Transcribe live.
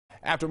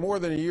After more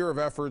than a year of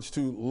efforts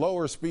to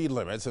lower speed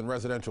limits in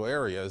residential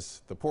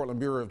areas, the Portland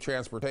Bureau of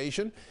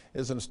Transportation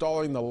is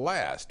installing the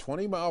last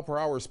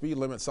 20-mile-per-hour speed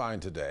limit sign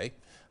today.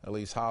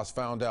 Elise Haas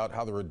found out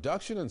how the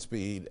reduction in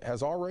speed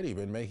has already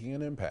been making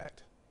an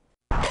impact.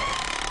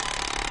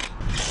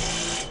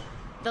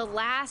 The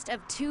last of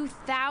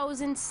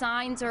 2,000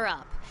 signs are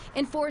up,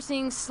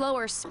 enforcing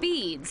slower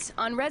speeds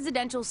on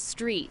residential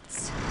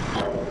streets.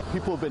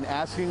 People have been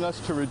asking us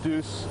to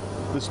reduce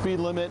the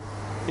speed limit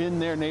in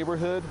their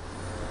neighborhood,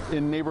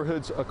 in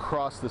neighborhoods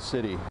across the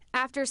city.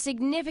 After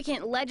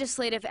significant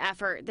legislative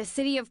effort, the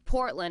city of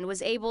Portland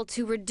was able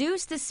to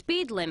reduce the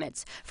speed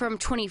limits from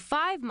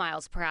 25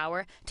 miles per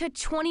hour to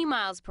 20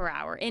 miles per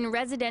hour in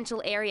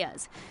residential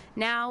areas.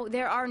 Now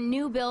there are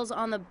new bills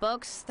on the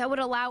books that would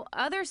allow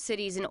other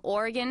cities in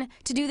Oregon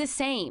to do the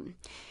same.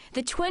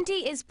 The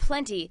 20 is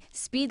Plenty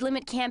speed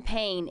limit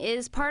campaign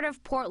is part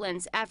of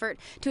Portland's effort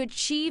to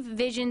achieve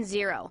Vision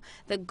Zero,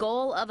 the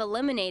goal of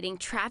eliminating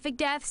traffic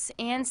deaths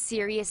and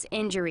serious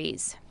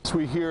injuries.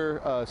 We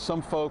hear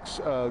some folks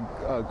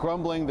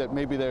grumbling that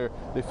maybe they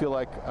feel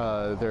like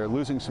they're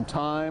losing some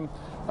time.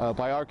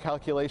 By our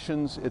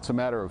calculations, it's a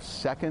matter of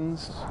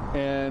seconds,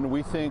 and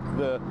we think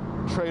the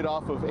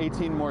trade-off of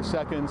 18 more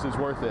seconds is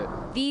worth it.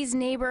 These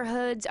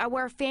neighborhoods are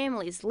where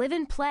families live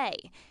and play.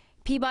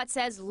 PBOT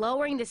says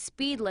lowering the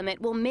speed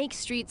limit will make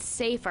streets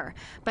safer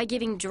by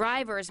giving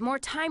drivers more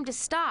time to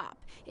stop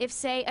if,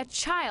 say, a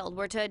child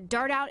were to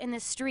dart out in the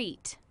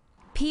street.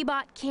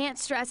 PBOT can't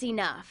stress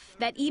enough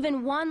that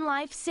even one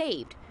life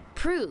saved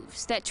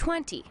proves that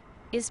 20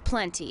 is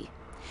plenty.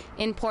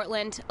 In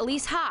Portland,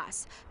 Elise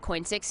Haas,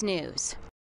 KOIN 6 News.